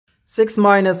6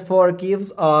 minus 4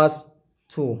 gives us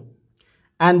 2.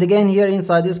 And again here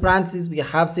inside this parenthesis we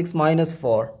have 6 minus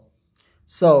 4.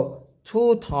 So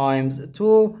 2 times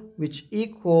 2, which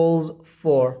equals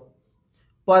 4.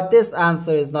 But this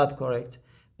answer is not correct,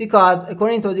 because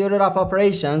according to the order of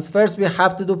operations, first we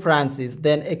have to do parentheses,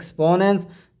 then exponents,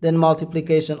 then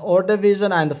multiplication or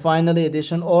division, and finally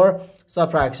addition or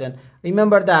subtraction.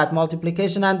 Remember that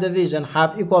multiplication and division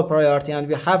have equal priority and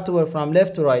we have to work from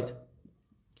left to right.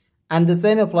 And the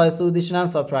same applies to addition and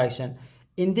subtraction.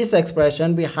 In this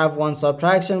expression, we have one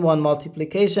subtraction, one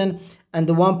multiplication, and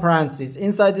one parenthesis.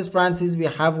 Inside this parenthesis, we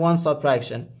have one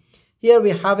subtraction. Here we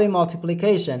have a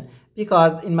multiplication,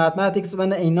 because in mathematics,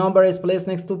 when a number is placed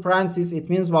next to parentheses, it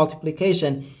means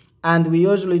multiplication. And we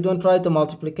usually don't write the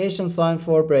multiplication sign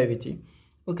for brevity.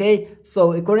 Okay,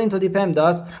 so according to the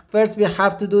PEMDAS, first we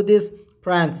have to do this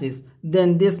parenthesis,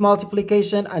 then this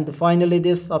multiplication, and finally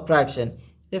this subtraction.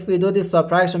 If we do this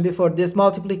subtraction before this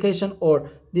multiplication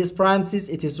or this parenthesis,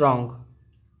 it is wrong.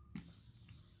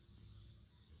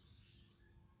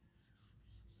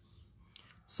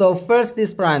 So first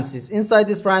this parenthesis. Inside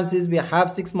this parenthesis we have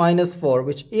 6 minus 4,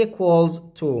 which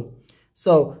equals 2.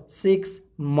 So 6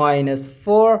 minus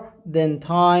 4, then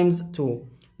times 2.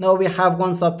 Now we have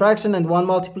one subtraction and one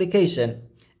multiplication.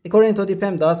 According to the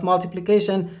PEMDAS,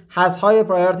 multiplication has higher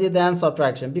priority than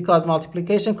subtraction, because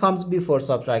multiplication comes before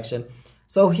subtraction.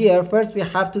 So here first we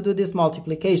have to do this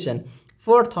multiplication.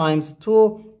 4 times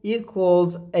 2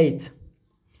 equals 8.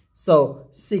 So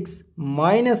 6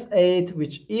 minus 8,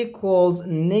 which equals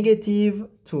negative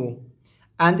 2.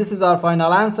 And this is our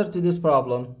final answer to this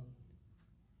problem.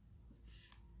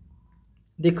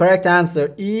 The correct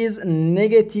answer is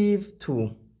negative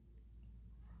 2.